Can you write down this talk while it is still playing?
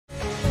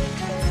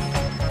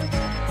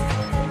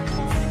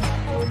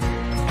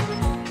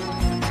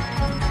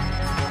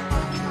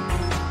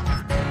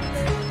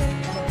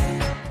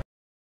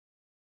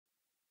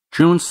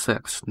June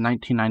 6,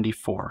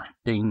 1994,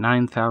 day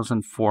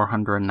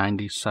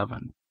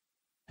 9497.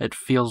 It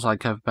feels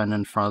like I've been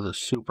in front of the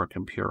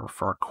supercomputer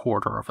for a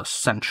quarter of a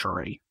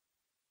century.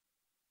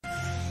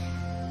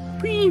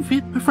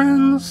 Привет, my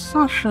friends,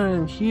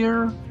 Sasha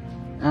here,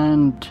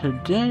 and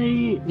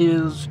today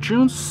is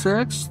June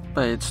 6th,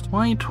 but it's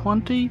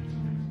 2020,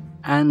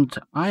 and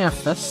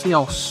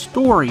IFSCL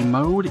story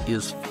mode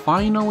is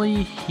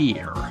finally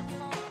here.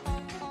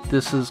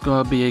 This is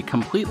going to be a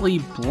completely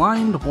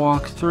blind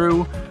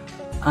walkthrough.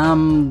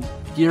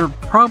 You're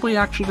probably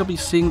actually going to be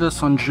seeing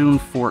this on June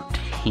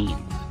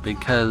 14th,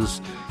 because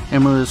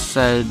Emma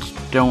said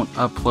don't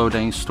upload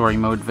any story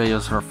mode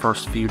videos for the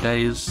first few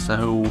days,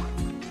 so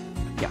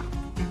yeah.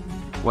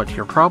 What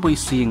you're probably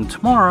seeing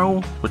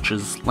tomorrow, which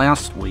is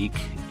last week,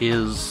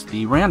 is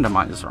the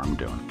randomizer I'm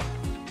doing.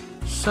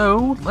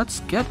 So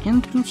let's get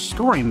into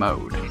story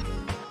mode.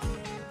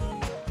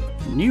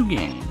 New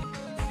game.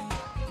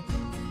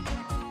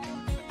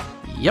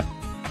 Yep.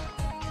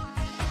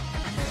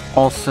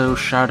 Also,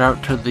 shout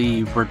out to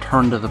the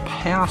Return to the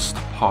Past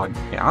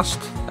podcast.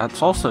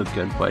 That's also a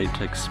good way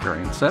to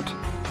experience it.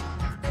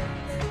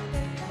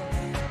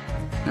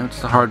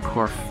 Notes to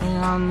hardcore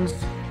fans.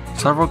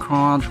 Several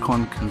chronological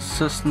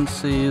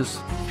inconsistencies.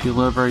 Few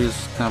libraries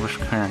establish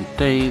current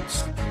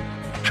dates.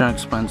 Trying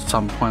to explain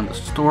some point of the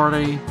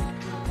story.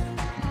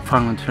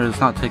 Following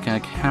materials not taken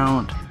into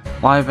account.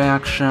 Live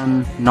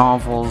action,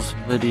 novels,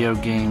 video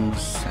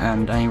games,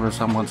 and any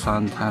resemblance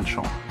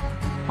unintentional.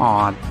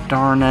 Aw,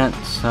 darn it,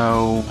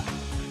 so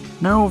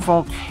no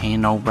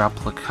volcano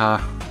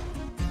replica.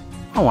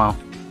 Oh well.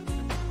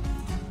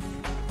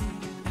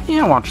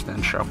 Yeah, watch the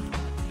intro.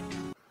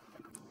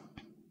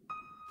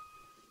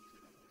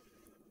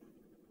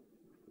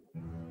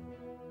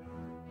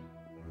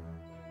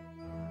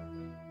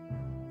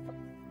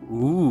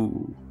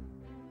 Ooh.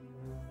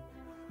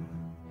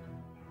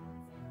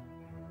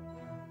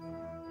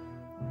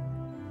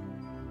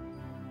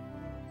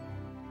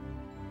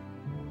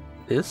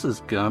 This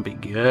is gonna be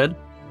good.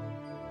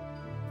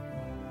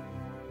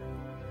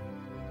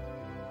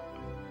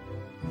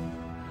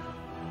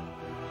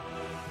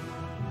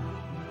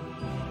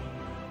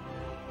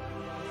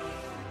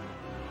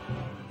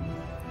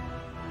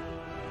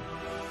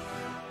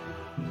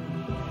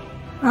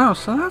 Oh,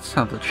 so that's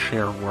how the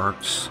chair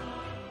works.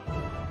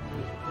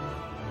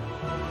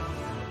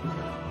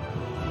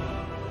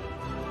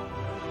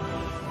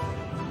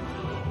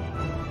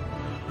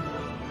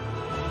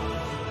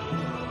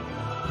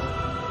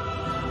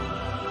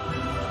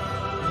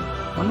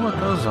 I wonder what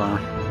those are.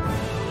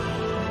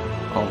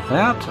 Oh,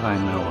 that I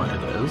know what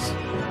it is.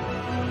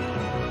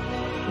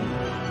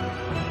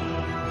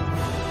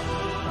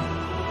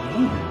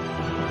 Ooh.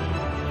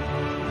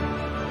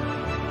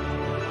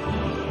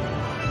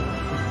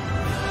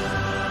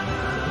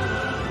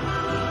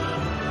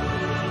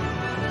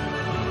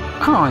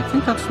 Oh, I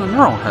think that's the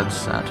neural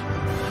headset.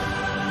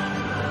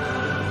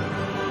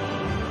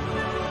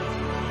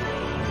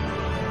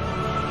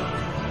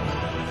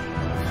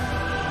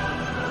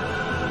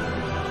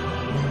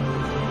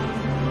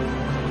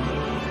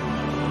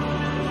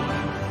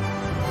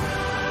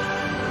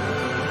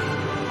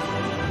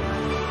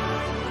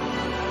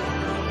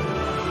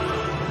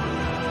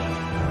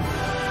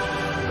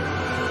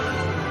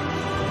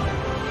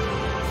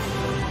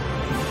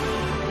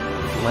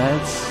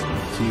 Let's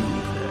do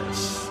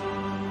this.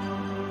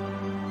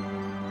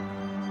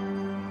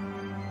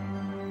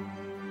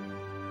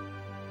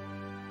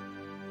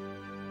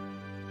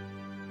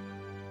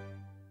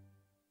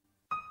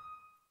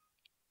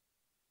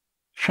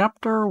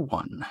 Chapter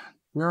 1.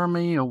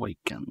 Jeremie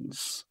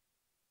Awakens.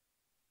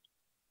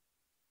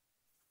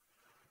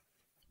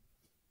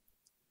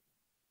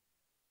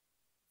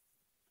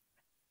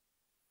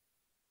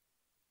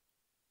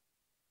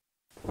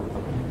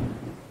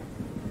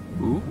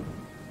 Ooh.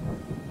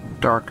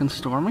 Dark and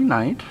stormy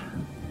night,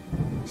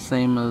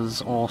 same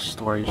as all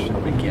stories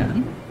should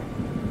begin.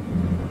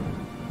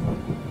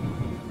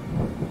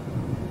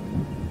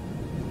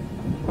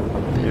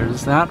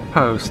 There's that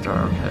poster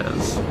of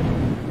his.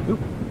 Oop.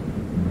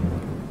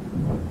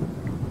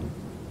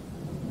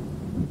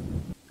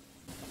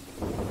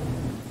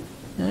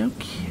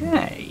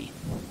 Okay.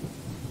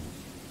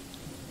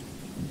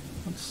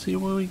 Let's see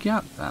what we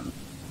got then.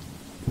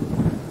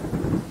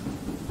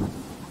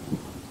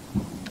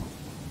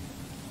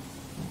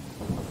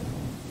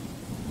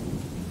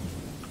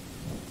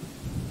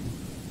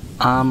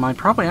 I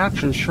probably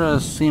actually should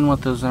have seen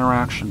what those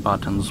interaction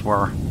buttons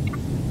were.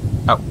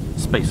 Oh,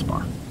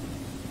 spacebar.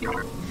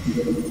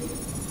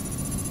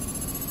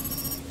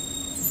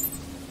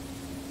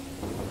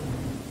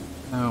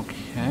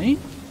 Okay.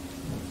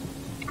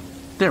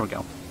 There we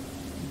go.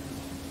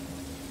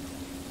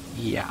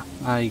 Yeah,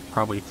 I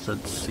probably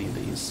should see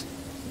these.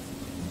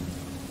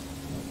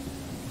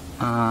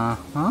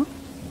 Uh-huh.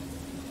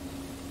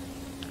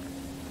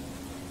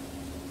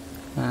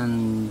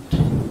 And...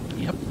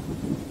 yep.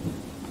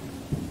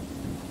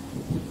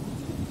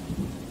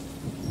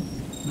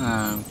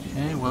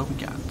 Okay, what we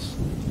got?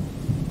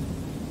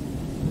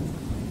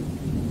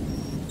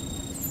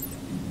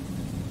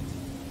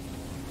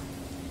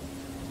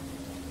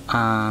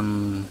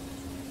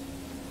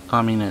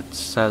 I mean, it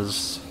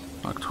says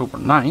October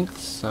 9th,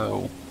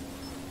 so...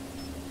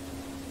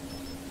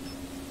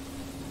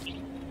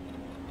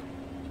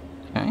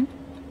 Okay.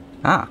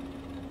 Ah.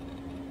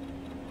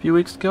 A few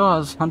weeks ago, I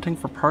was hunting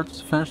for parts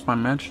to finish my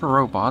miniature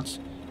robots.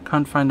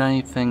 Couldn't find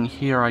anything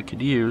here I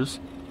could use,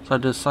 so I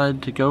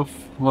decided to go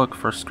look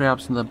for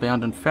scraps in the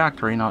abandoned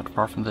factory not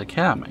far from the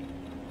academy.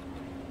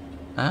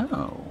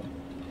 Oh.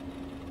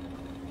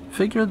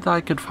 Figured that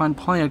I could find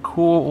plenty of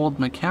cool old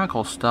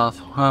mechanical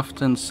stuff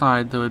left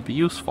inside that would be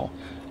useful.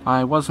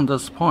 I wasn't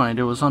disappointed,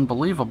 it was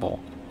unbelievable.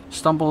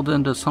 Stumbled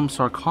into some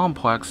sort of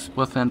complex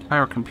with an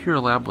entire computer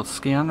lab with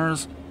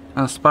scanners,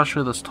 and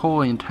especially this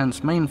totally intense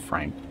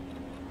mainframe.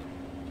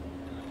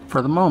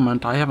 For the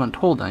moment, I haven't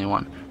told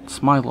anyone.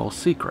 It's my little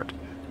secret.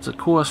 It's the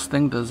coolest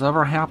thing that has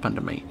ever happened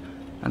to me.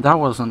 And that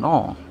wasn't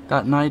all.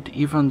 That night,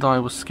 even though I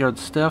was scared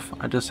stiff,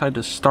 I decided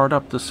to start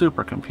up the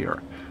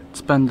supercomputer.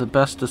 It's been the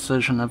best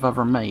decision I've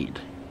ever made.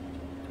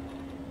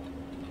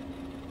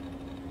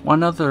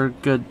 One other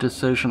good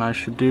decision I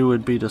should do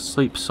would be to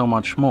sleep so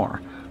much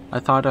more. I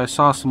thought I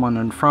saw someone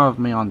in front of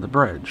me on the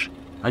bridge.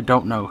 I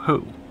don't know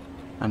who.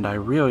 And I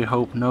really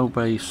hope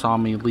nobody saw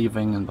me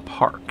leaving in the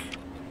park.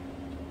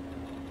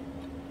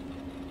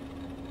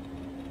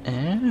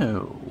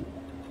 Oh.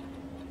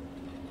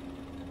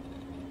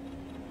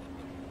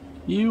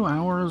 Few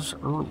hours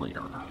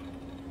earlier.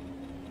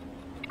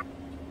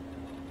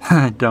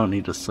 I don't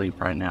need to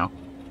sleep right now.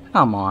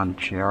 Come on,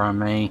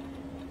 Jeremy.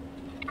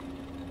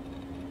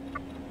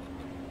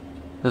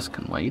 This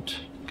can wait.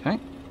 Okay.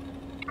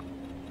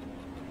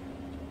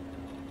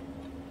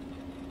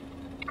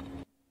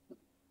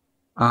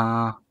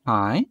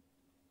 Hi.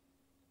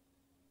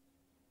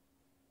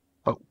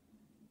 Oh.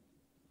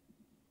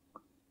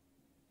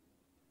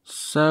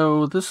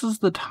 So, this is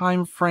the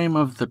time frame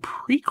of the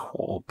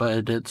prequel,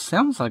 but it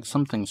sounds like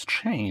something's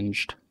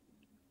changed.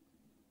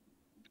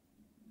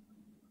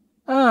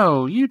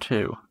 Oh, you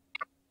two.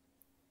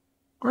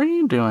 What are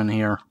you doing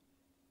here?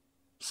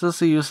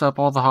 Sissy used up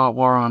all the hot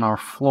water on our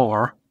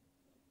floor.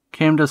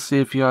 Came to see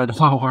if you had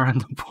hot water on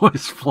the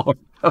boys' floor,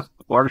 of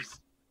course.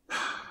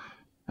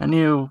 And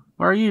you,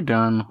 what are you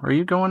doing? Are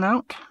you going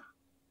out?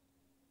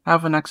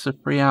 Have an extra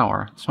free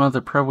hour. It's one of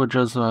the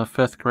privileges of a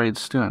 5th grade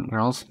student,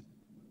 girls.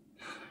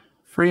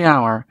 Free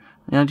hour,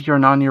 and you're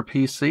not on your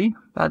PC?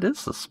 That is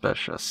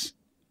suspicious.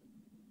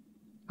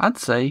 I'd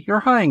say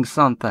you're hiding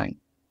something.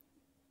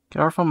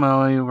 Careful,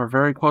 Melly, we're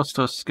very close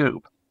to a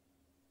scoop.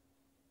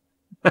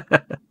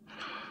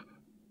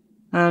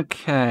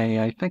 Okay,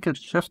 I think it's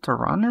shift to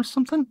run or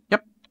something?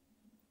 Yep.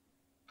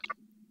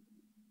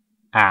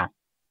 Ah.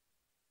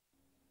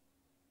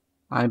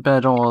 I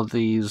bet all of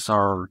these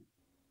are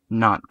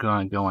not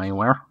going to go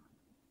anywhere.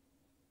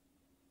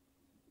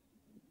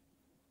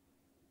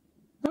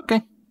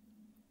 Okay.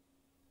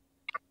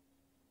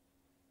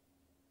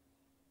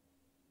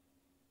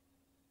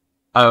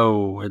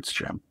 Oh, it's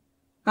Jim.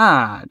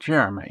 Ah,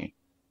 Jeremy.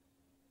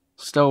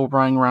 Still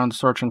running around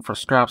searching for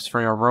scraps for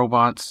your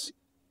robots?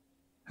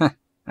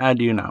 How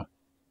do you know?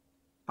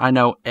 I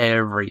know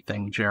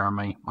everything,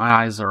 Jeremy. My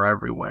eyes are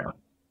everywhere.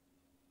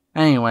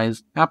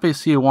 Anyways, happy to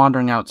see you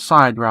wandering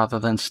outside rather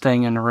than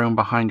staying in a room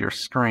behind your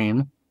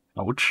screen.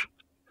 Ouch.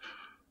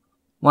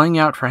 Laying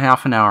out for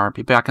half an hour.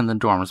 Be back in the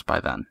dorms by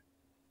then.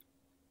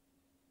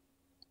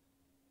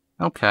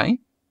 Okay.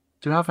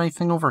 Do you have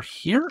anything over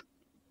here?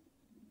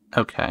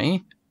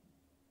 Okay.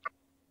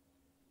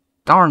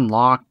 Darn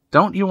lock.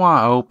 Don't you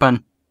want to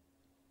open?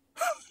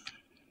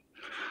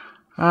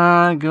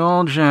 Good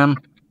old Jim.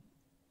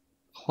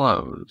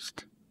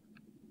 Closed.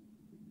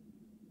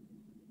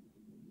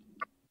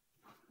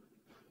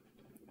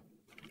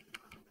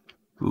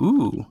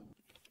 Ooh.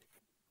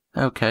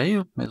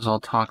 Okay, may as well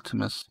talk to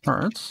Miss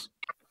Hertz.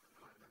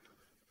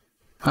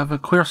 Have a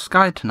clear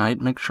sky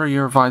tonight. Make sure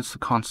you revise the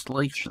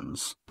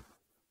constellations.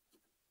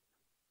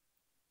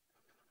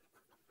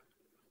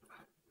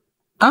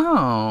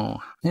 Oh,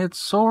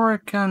 it's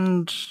Zorik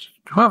and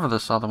whoever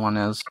this other one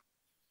is.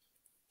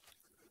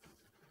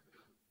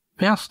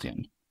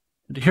 Bastion.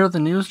 Did you hear the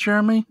news,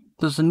 Jeremy?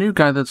 There's a new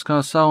guy that's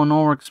gonna sell in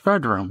Ulrich's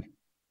bedroom.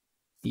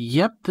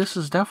 Yep, this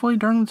is definitely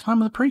during the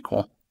time of the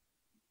prequel.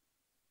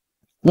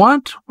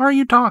 What? What are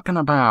you talking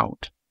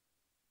about?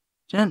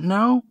 Didn't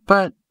know,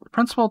 but the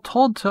principal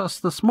told to us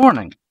this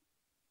morning.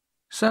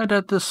 Said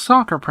at this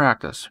soccer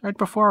practice, right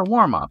before our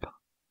warm-up.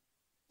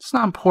 It's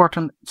not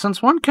important,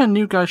 since when can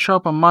new guys show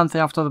up a month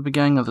after the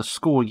beginning of the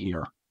school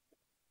year?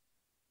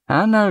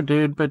 I know,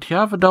 dude, but you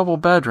have a double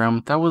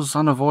bedroom. That was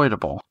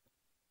unavoidable.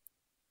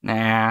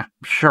 Nah,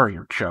 sure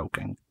you're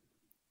joking.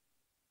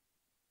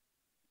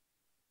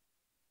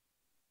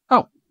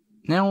 Oh,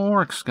 now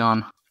Ulrich's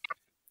gone.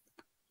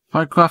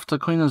 Mike left to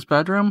clean his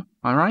bedroom,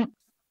 alright?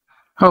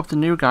 Hope the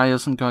new guy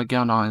isn't gonna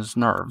get on his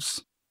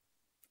nerves.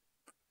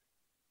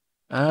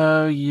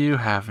 Oh, you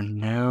have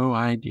no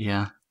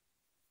idea.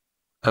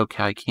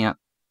 Okay, I can't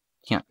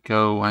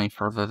go any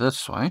further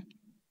this way.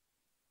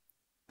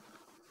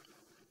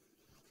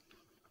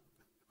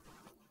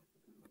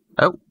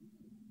 Oh.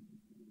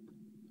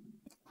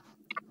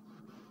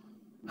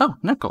 Oh,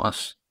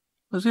 Nicholas.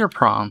 What's your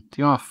problem?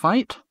 Do you want to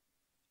fight?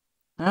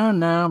 Oh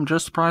no, I'm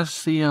just surprised to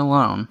see you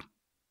alone.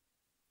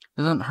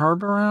 Isn't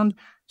Herb around?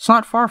 It's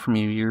not far from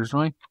you,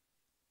 usually.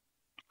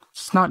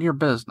 It's not your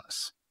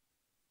business.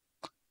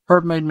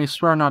 Herb made me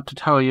swear not to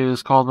tell you he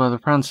was called by the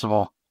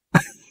principal.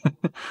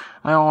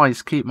 I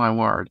always keep my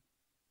word. ...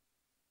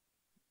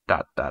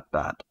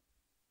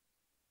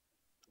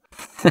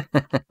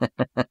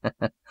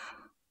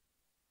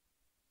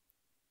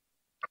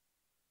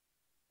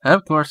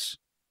 Of course.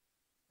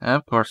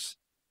 Of course.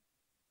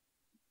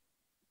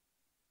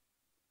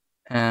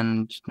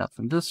 And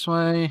nothing this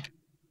way.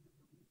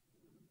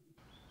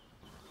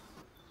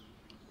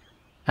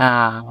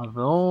 Ah,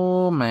 the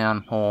old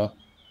manhole.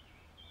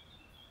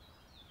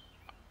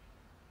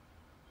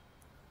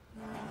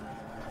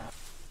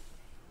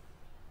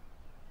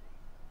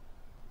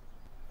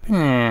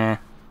 Eh.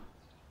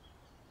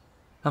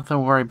 Nothing to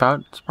worry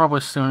about. It's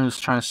probably someone who's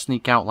trying to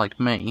sneak out like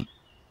me.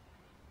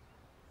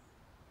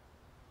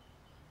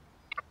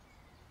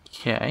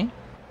 Okay.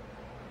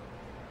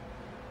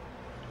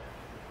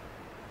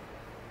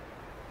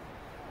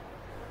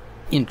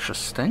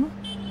 Interesting.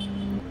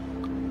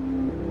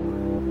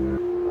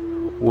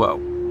 Whoa.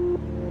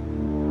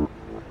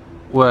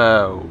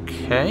 Whoa,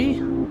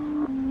 okay.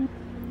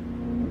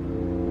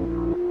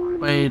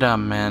 Wait a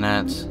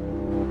minute.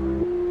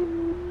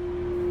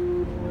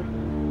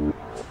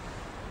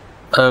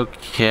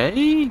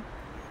 Okay.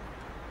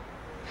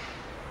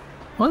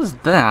 What's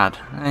that?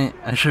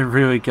 I should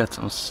really get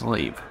some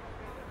sleep.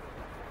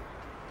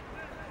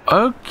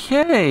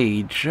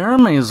 Okay,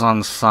 Jeremie's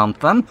on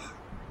something.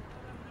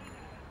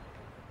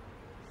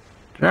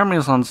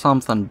 Jeremie's on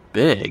something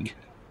big.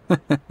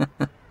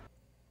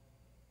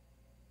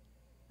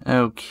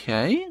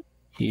 Okay,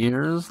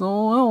 here's the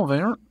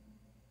elevator.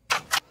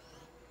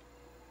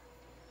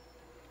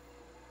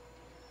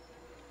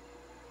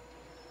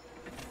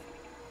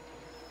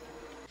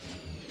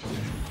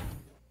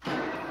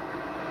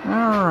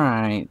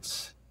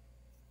 Alright.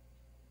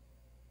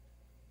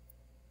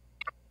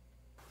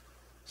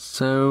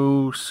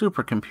 So,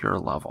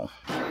 supercomputer level.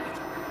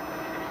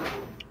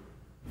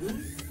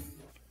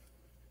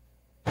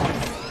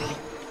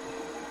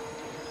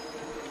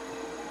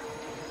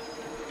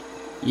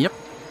 Yep.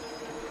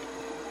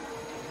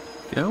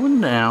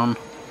 Going down.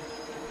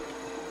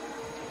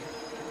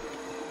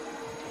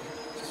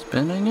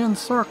 Spinning in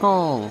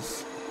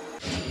circles.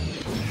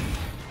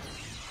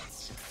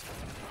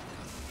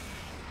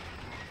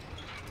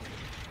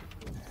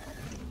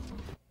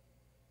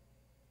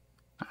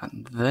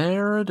 And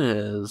there it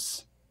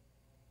is.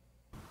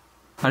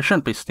 I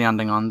shouldn't be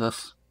standing on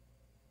this.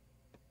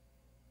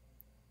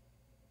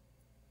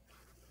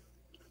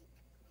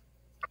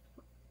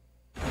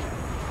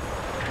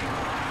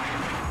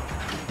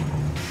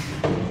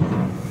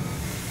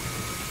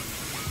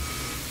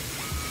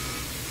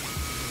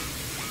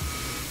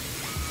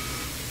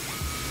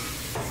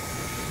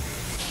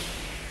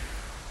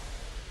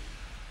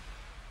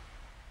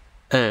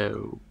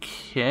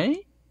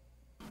 Okay.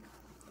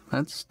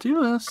 Let's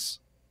do this.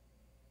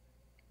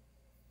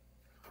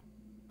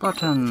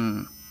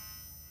 Button.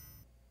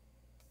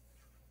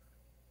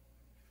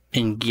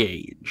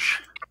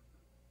 Engage.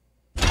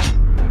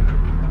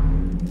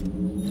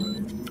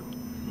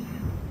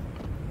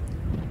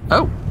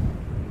 Oh.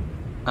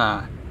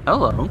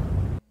 Hello.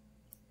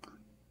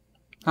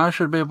 I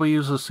should be able to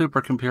use the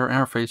supercomputer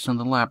interface in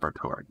the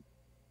laboratory.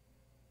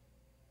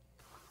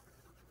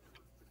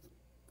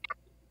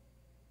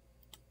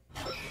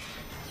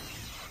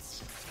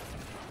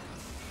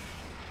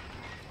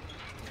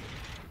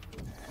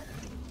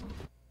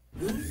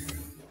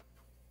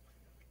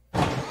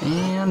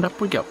 And up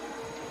we go.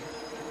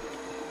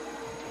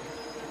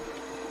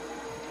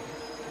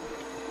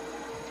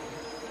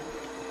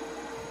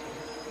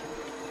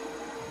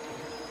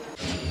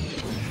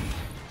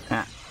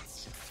 Ah.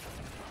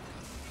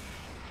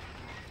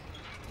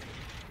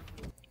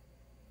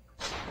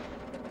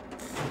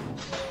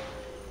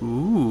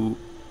 Ooh.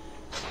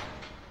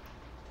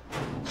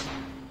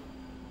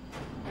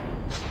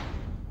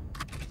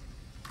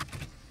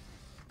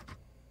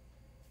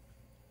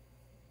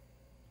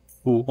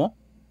 Cool.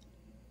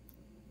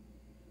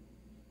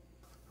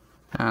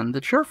 And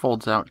the chair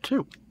folds out,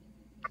 too.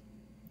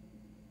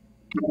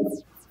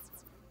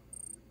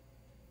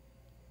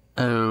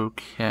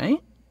 Okay.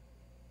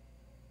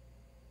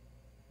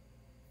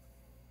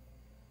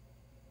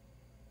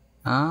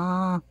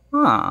 Huh.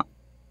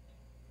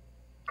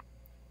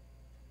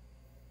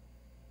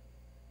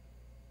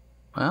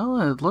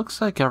 Well, it looks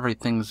like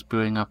everything's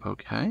booting up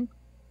okay.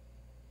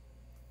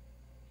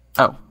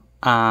 Oh,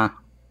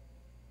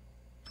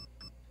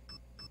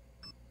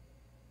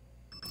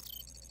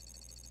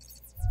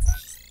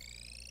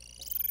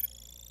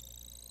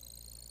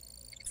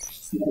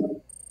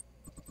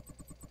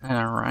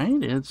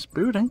 Alright, it's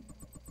booting.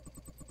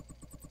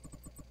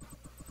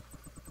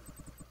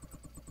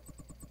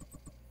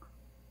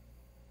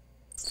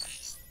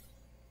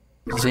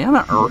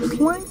 XANA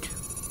Earthlink?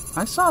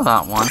 I saw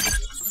that one.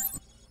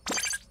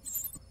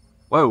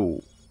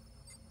 Whoa.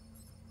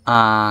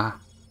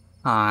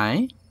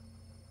 Hi.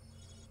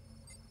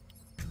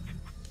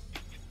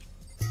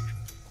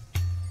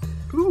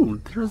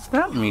 Ooh, there's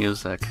that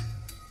music.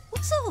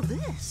 What's all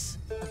this?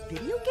 A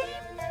video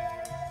game?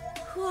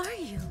 Who are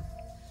you?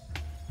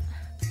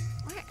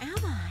 Where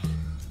am I?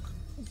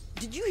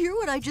 Did you hear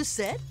what I just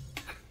said?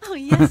 Oh,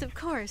 yes, of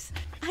course.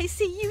 I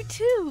see you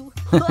too.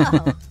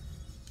 Wow.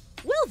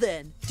 Well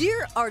then,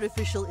 dear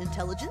artificial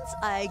intelligence,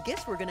 I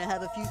guess we're gonna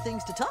have a few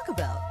things to talk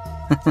about.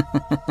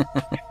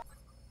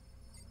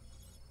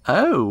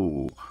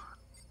 Oh.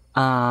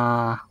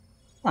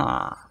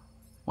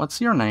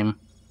 What's your name?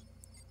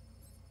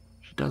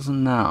 She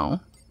doesn't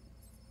know.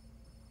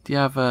 Do you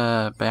have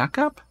a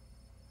backup?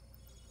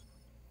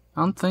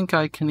 I don't think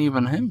I can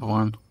even have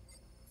one.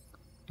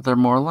 Are there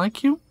more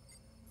like you?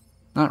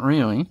 Not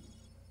really. Do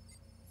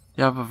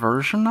you have a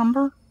version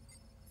number?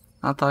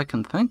 Not that I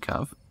can think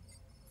of.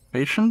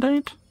 Patient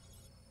date?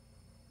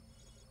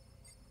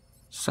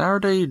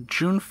 Saturday,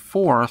 June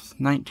 4th,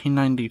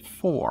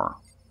 1994.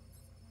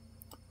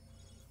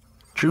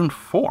 June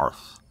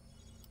 4th?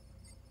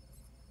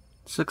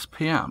 6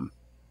 p.m.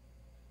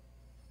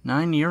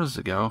 9 years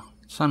ago.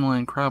 Suddenly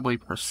incredibly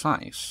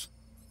precise.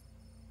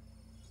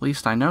 At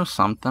least I know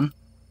something.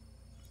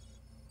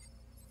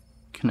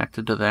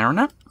 Connected to the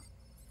internet?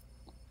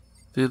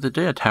 Through the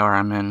data tower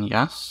I'm in,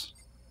 yes.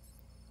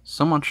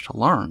 So much to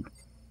learn.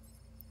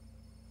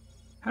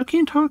 How can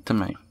you talk to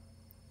me?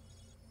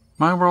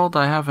 My world,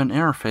 I have an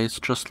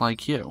interface just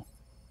like you.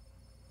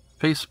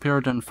 Face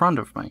appeared in front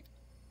of me.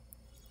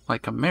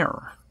 Like a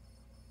mirror.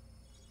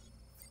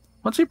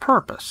 What's your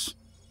purpose?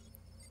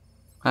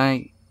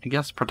 I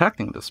guess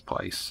protecting this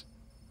place.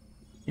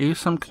 Are you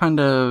some kind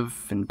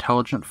of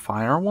intelligent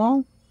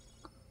firewall?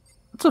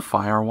 What's a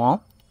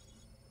firewall?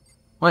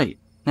 Wait,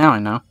 now I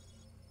know.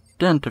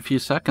 Didn't a few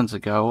seconds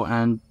ago,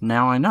 and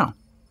now I know.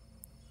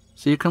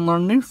 So you can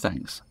learn new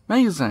things.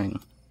 Amazing!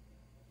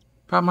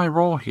 About my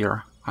role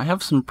here, I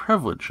have some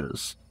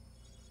privileges.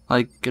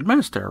 Like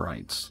administrator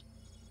rights.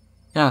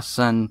 Yes,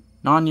 and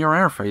not on your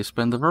interface,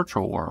 but in the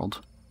virtual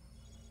world.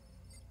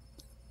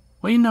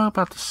 What do you know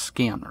about the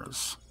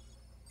scanners?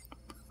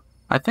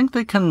 I think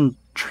they can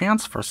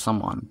transfer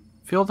someone,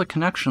 feel the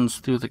connections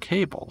through the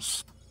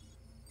cables.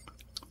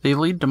 They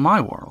lead to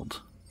my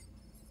world.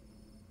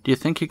 Do you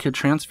think you could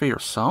transfer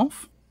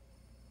yourself?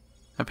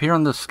 Appear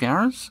on the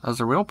scanners as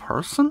a real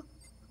person?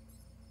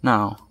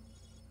 No.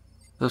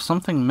 There's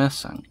something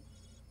missing.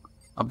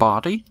 A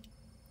body?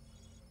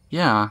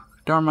 Yeah, I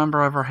don't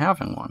remember ever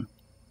having one.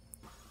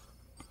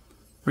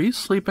 Were you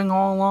sleeping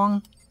all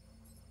along?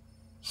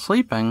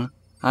 Sleeping?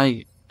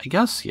 I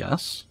guess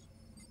yes.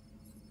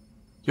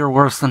 You're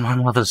worse than my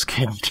mother's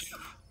kid.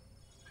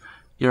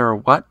 You're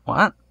what?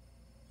 What?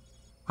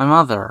 My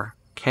mother.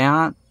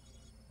 Cat?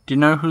 Do you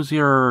know who's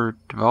your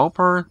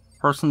developer?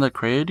 Person that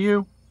created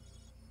you?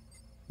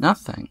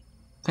 Nothing.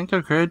 I think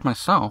I created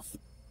myself.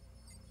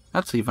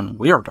 That's even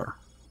weirder.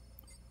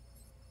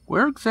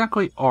 Where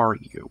exactly are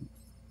you?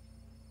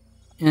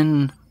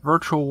 In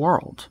virtual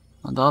world,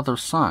 on the other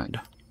side.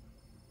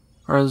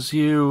 Or as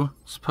you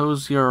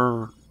suppose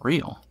you're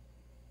real.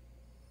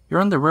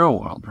 You're in the real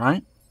world,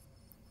 right?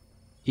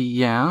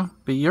 Yeah,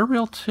 but you're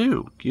real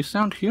too. You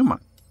sound human.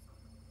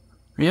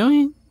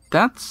 Really?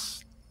 I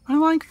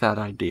like that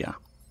idea.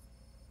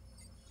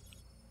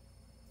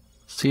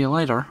 See you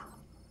later.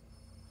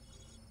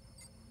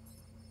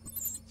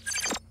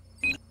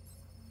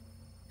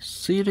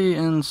 CD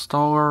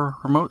installer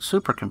remote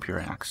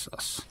supercomputer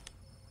access.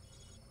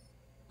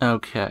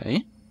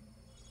 Okay.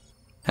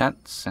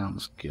 That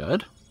sounds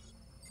good.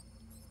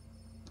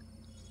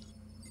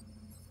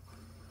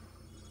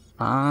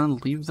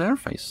 Leave their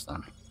face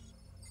then.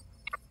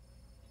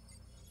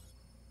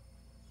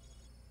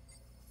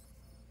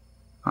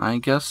 I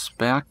guess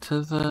back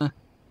to the...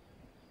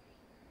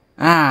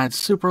 Ah, it's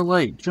super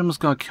late. Jim's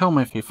gonna kill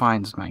me if he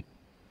finds me.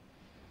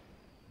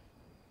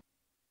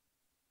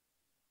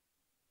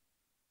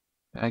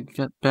 I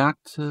get back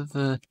to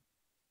the...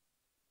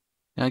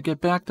 I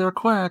get back there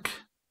quick.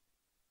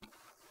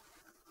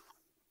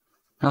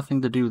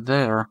 Nothing to do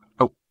there.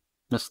 Oh,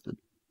 missed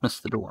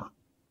the door.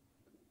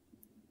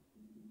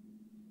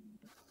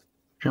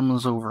 Jim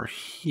was over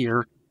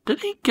here.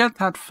 Did he get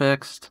that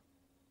fixed?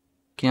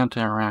 Can't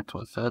interact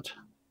with it.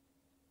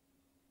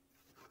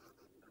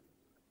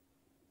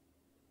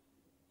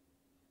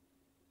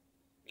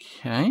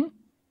 Okay.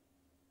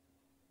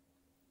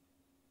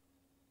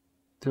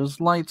 There's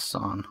lights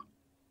on.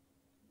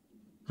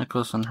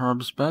 Nicholas and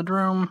Herb's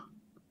bedroom.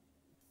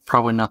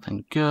 Probably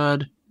nothing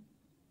good.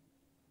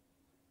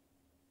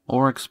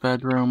 Ulrich's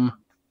bedroom.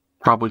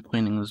 Probably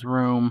cleaning his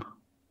room.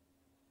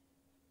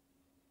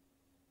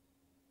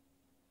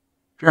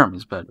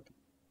 Jeremie's bedroom.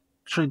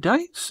 Actually, did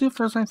I see if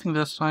there's anything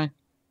this way?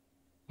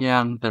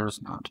 Yeah,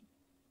 there's not.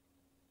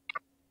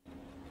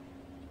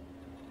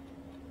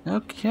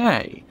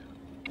 Okay.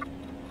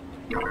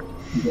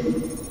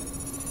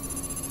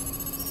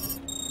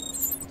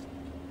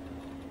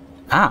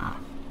 Ah,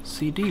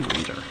 CD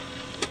reader.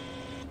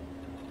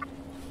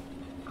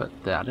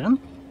 Put that in.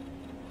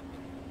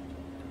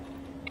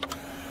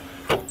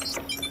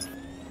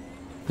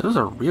 Those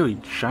are really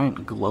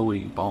giant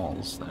glowy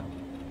balls, though.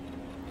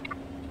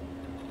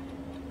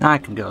 Now I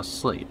can go to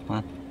sleep,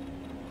 huh?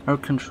 No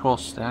control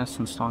status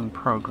installing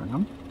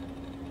program.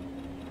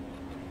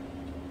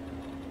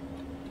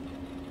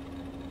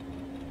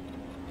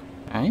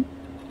 Okay.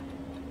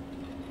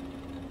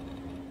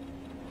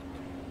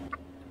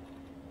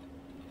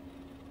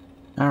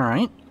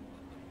 Alright.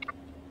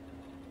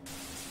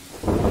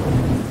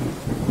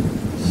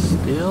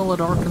 Still a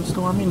dark and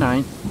stormy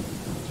night.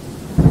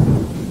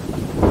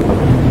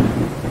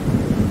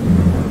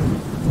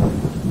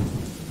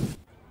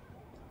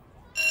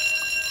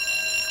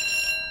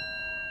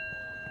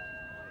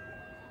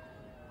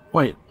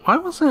 Wait, why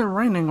wasn't it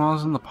raining while I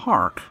was in the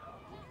park?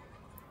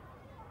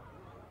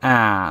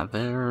 Ah,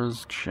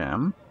 there's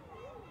Jim.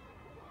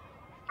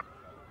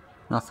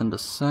 Nothing to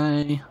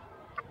say.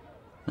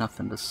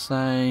 Nothing to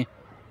say.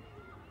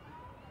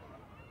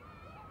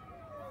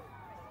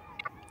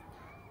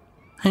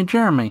 Hey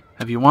Jeremy,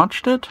 have you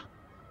watched it?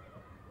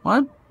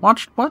 What?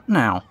 Watched what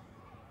now?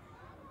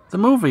 The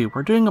movie.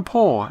 We're doing a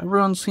poll.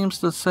 Everyone seems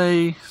to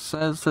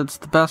says it's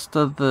the best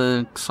of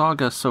the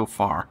saga so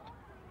far.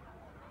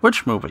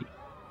 Which movie?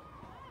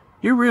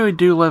 You really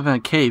do live in a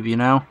cave, you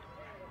know?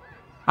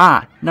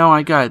 Ah, no,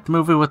 I got it. The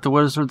movie with the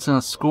wizards in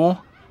a school?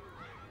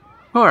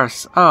 Of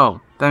course.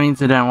 Oh, that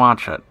means you didn't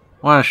watch it.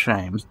 What a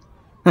shame.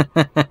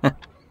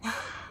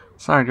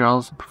 Sorry,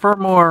 girls. I prefer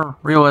more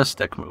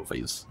realistic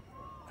movies.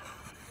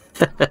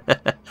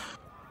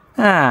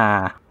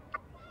 Ah.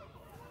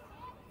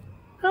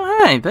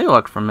 Oh, hey, they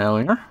look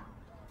familiar.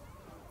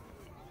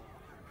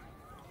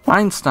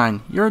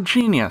 Einstein, you're a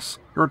genius.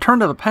 Your return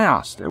to the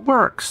past. It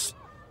works.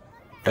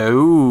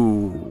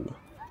 Oh.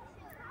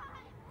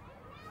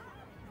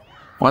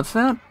 What's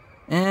that?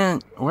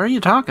 And what are you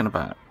talking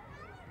about?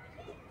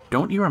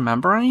 Don't you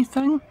remember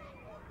anything?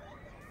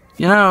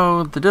 You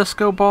know, the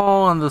disco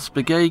ball and the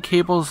spaghetti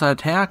cables that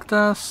attacked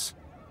us?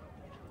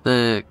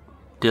 The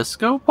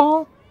disco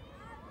ball?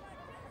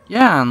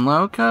 Yeah, and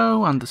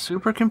Lyoko on the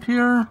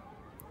supercomputer?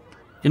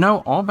 You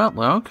know all about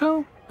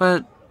Lyoko?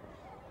 But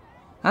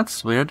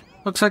that's weird.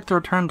 Looks like the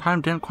return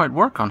time didn't quite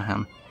work on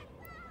him.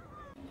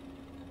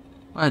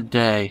 What a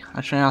day. I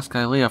should ask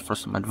Ilea for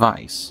some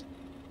advice.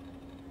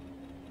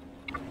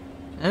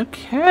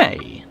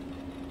 Okay.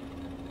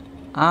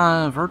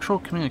 Virtual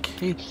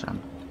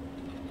communication.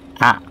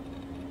 Ah.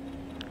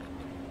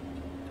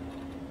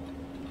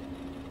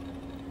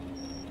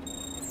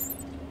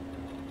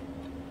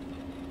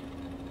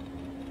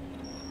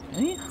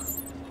 Hey?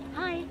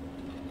 Hi.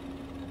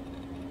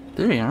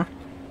 There you are.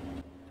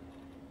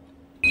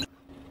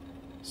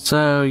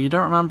 So, you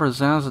don't remember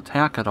XANA's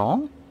attack at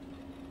all?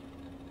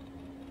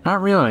 Not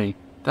really.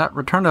 That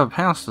return to the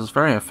past is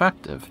very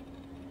effective.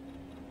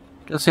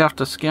 Guess you have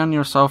to scan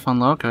yourself on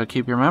Lyoko to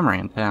keep your memory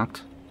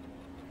intact.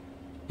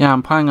 Yeah,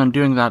 I'm planning on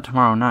doing that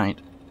tomorrow night.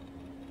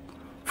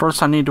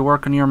 First, I need to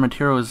work on your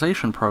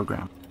materialization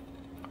program.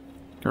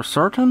 You're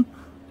certain?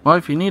 Well,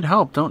 if you need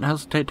help, don't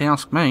hesitate to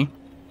ask me.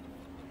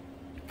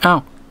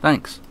 Oh,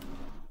 thanks.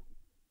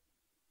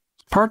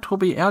 Part will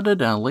be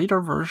added in a later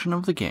version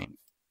of the game.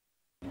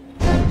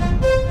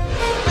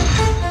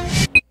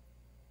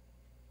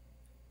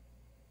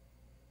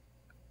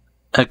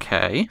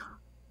 Okay.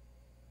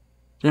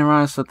 Didn't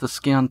realize that the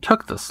scan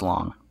took this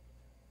long.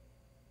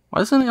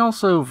 Why isn't he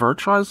also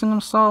virtualizing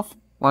himself?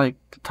 Like,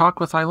 to talk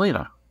with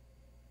Ilea?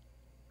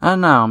 I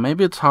don't know,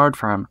 maybe it's hard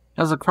for him.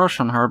 He has a crush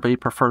on her, but he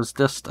prefers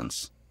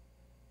distance.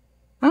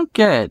 Oh,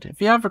 good.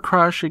 If you have a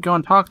crush, you go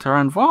and talk to her,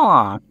 and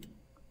voila!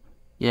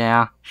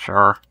 Yeah,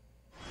 sure.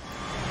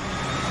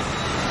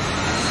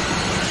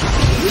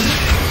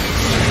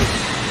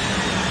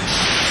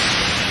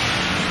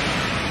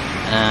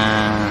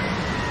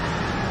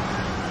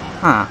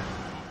 Huh.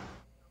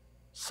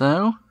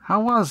 So, how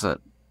was it?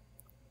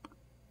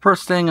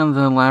 First thing in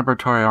the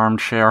laboratory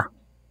armchair.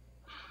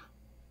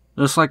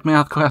 Just like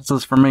math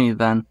classes for me,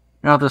 then.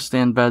 I'd rather stay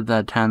in bed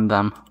than attend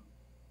them.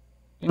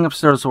 Going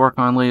upstairs to work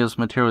on Leah's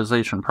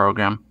materialization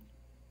program.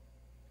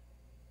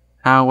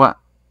 How,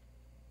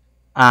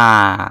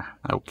 Ah,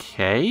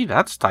 okay,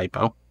 that's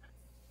typo.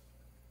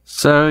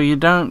 So you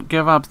don't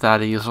give up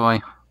that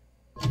easily.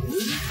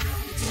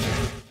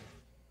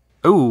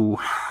 Ooh.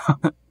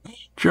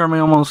 Jeremy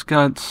almost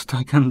got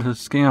stuck in the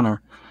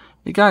scanner.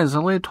 Hey guys,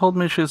 Ilea told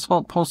me she has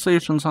felt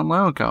pulsations on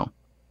Lyoko.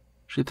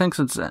 She thinks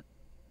it's...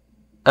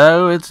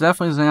 Oh, it's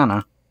definitely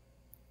XANA.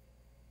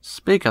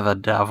 Speak of the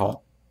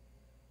devil.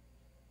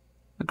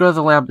 I'll go to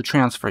the lab to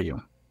transfer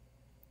you.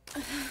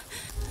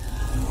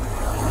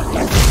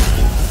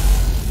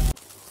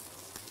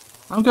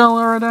 I'm gonna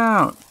lure it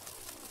out.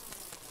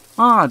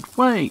 Odd,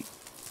 wait.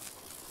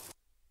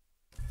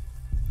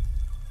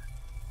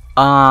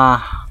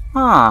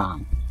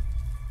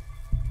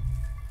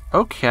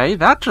 Okay,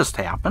 that just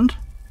happened.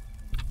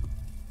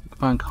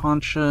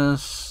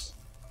 Unconscious.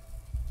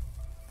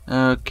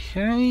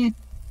 Okay.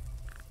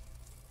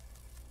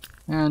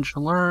 And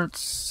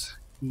alerts.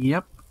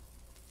 Yep.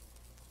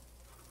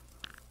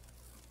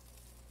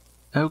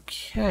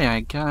 Okay, I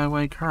gotta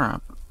wake her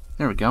up.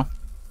 There we go.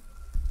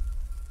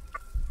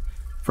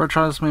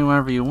 Virtualize me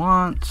whenever you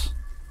want.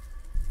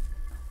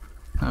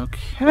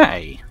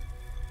 Okay.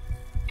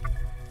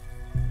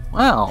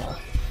 Well,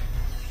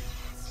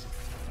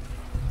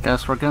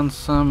 guess we're getting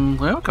some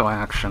Lyoko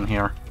action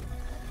here.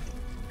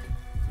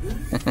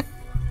 Of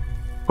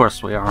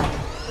course we are.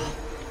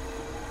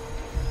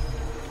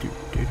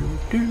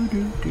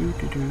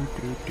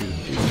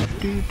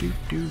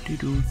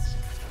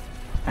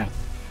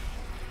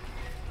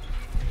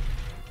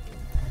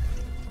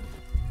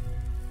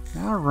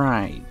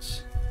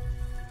 Alright.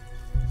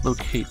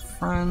 Locate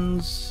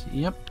friends,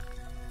 yep.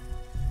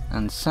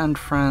 And send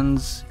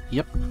friends,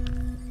 yep.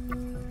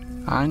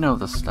 I know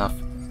this stuff.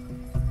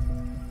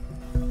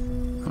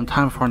 And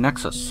time for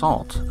next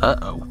assault.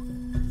 Uh-oh.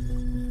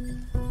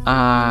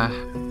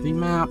 The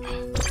map.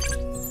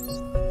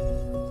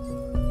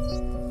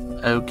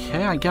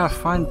 Okay, I gotta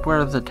find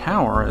where the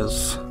tower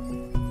is.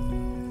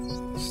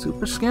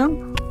 Super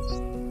scan?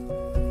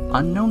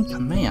 Unknown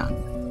command.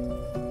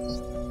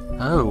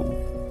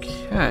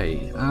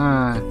 Okay,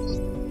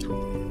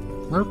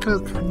 Lyoko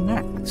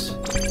Connect.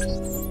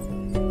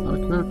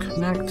 Lyoko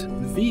Connect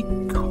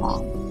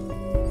VCOM.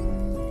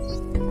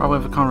 Probably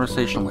have a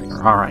conversation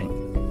later, alright.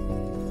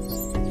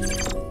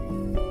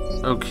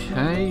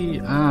 Okay,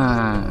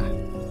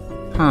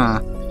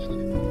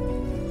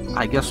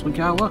 I guess we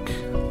gotta look.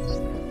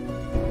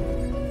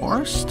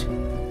 Forest?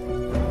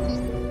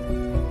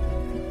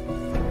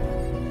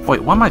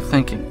 Wait, what am I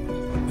thinking?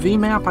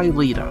 VMAP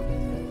Ileta.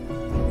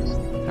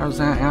 There's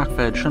that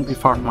active, shouldn't be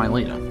far from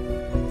Ileta.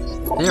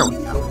 There we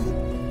go.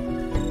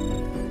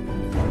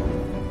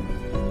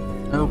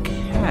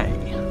 Okay.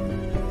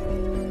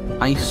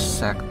 Ice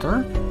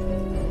sector.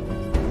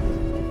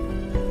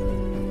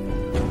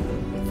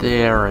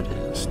 There it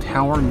is.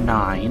 Tower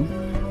 9.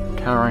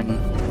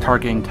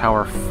 Targeting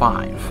Tower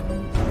 5.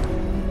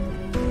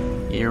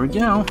 Here we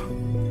go.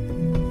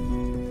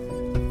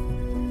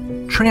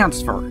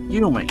 Transfer,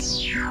 Yumi.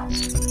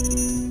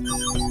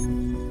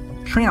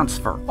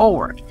 Transfer,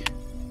 Ulrich.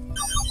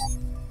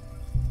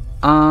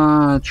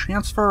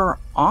 Transfer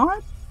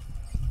on?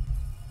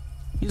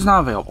 He's not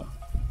available.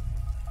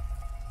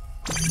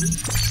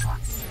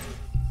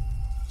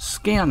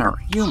 Scanner,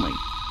 Yumi.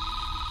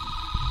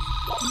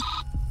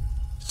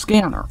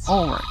 Scanner,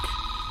 Ulrich.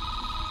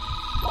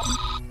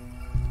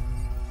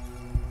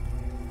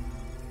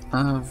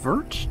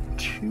 Vert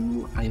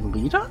to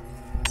Ileta?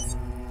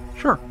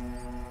 Sure.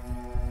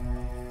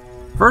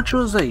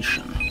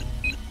 Virtualization.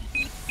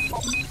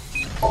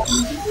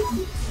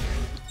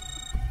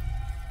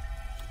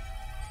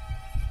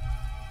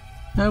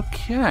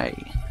 Okay,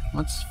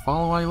 let's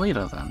follow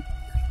Ileta then.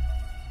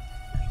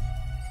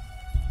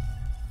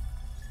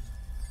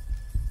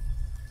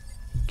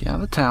 Get out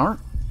of the tower.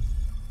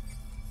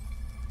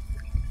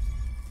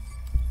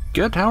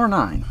 Good, Tower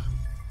 9.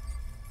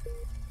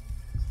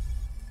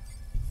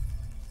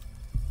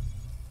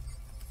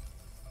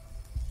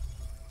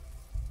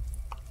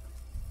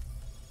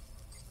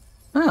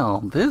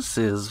 Well, this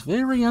is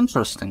very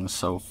interesting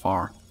so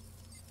far.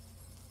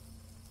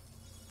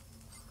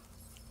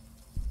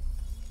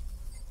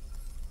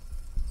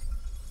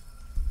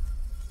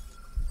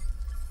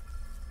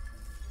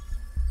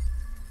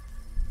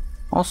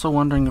 Also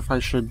wondering if I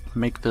should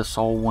make this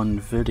all one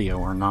video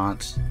or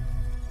not.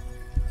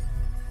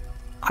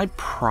 I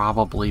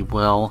probably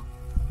will.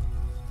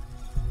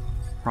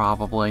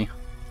 Probably.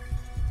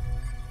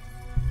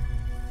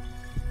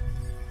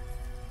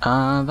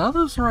 The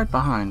others are right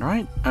behind,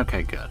 right?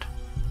 Okay, good.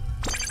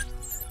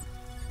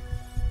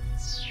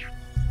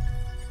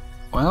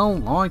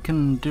 Well, all I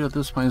can do at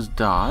this point is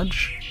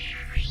dodge.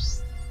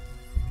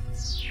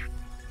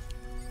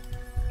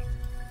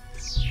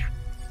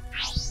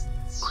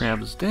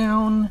 Crab's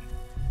down.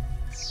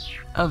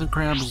 Other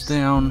crab's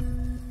down.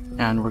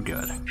 And we're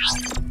good.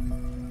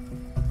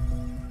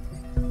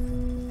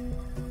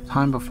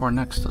 Time before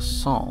next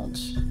assault.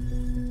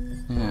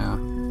 Yeah.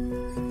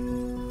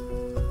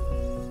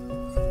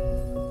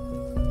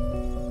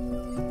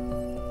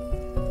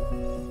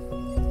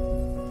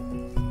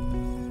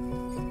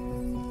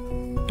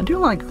 I do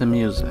like the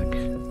music.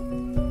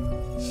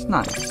 It's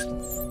nice.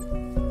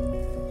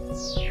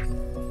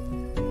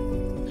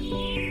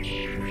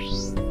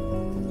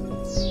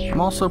 I'm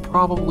also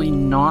probably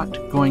not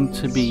going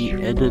to be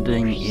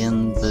editing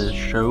in the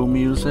show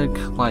music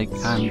like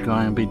I'm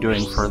going to be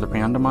doing for the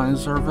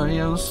randomizer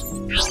videos,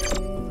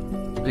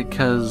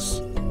 because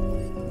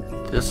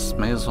this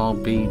may as well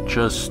be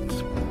just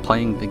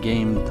playing the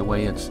game the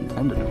way it's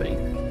intended to be.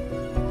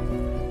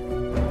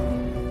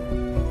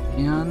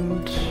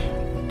 And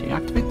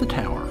deactivate the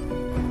tower.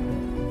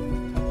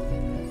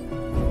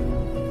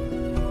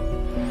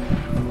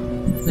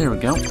 There we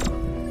go.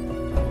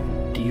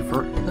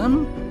 Divert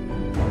them.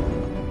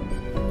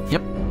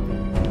 Yep.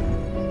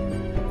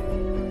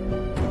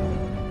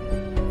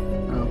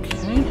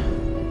 Okay.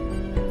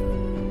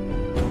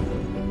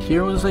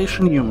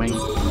 Materialization Yumi.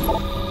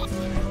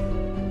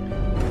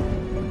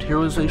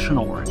 Materialization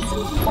Ulrich.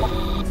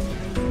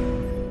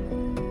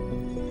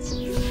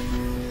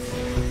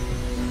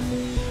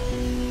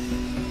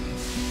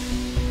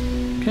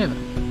 Okay then.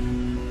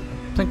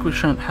 I think we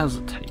shouldn't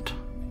hesitate.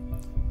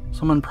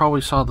 Someone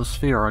probably saw the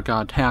sphere or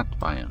got attacked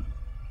by it.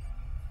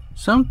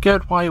 Don't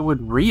get why it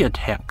would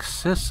re-attack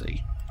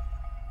Sissy.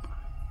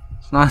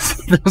 It's not as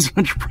if there's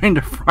much brain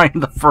to fry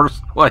in the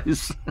first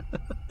place.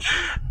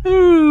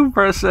 Ooh,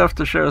 press F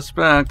to show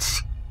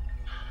specs.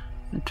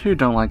 I too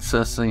don't like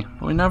Sissy,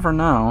 but we never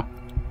know.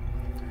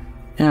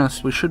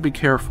 Yes, we should be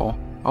careful.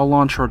 I'll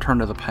launch a return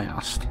to the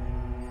past.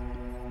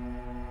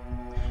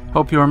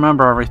 Hope you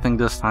remember everything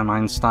this time,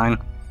 Einstein.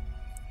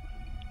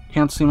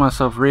 Can't see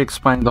myself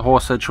re-explaining the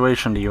whole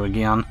situation to you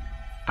again.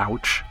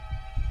 Ouch.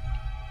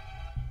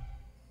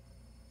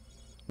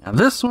 Now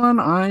this one,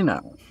 I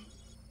know.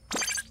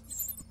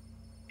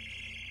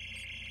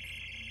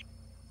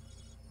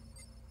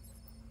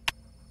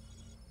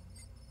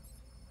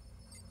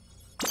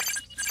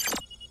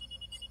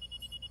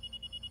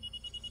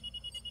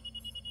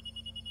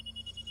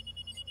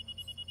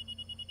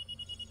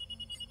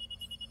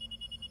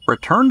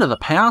 Return to the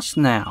past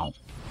now.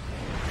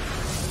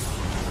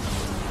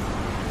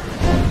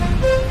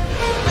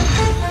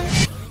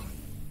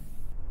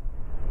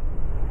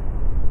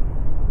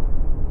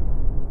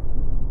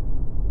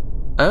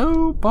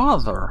 Oh,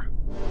 bother.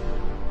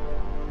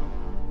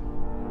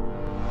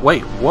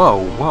 Wait,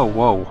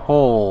 whoa,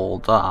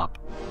 hold up.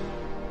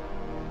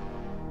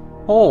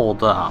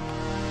 Hold up.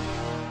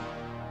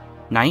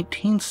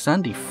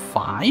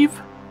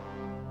 1975?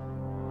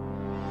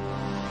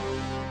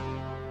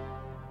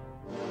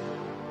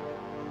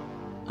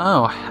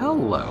 Oh,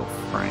 hello,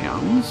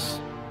 friends.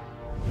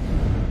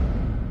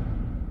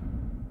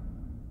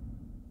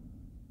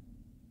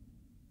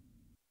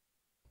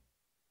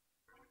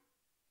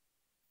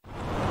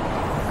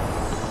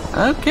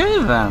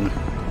 Okay, then.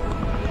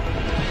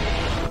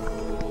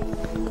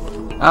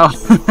 Oh,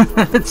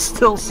 it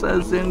still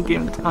says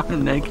in-game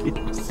time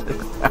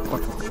 -6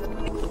 hours.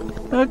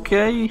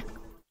 Okay.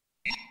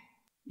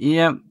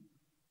 Yep.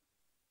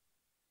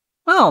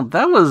 Well,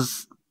 that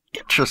was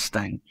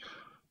interesting.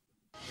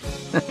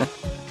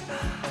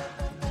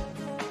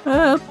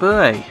 Oh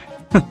boy.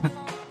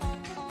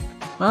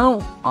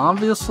 Well,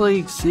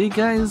 obviously, see you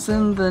guys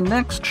in the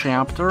next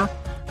chapter,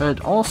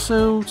 but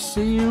also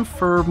see you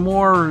for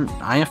more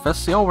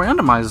IFSCL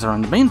randomizer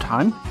in the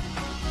meantime.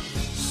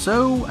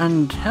 So,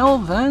 until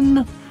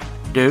then,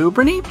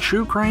 Dobranic,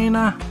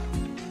 Ukraina.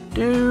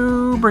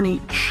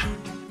 Dobranic.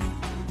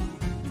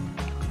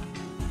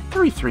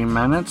 33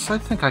 minutes, I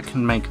think I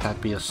can make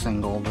that be a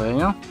single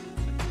there.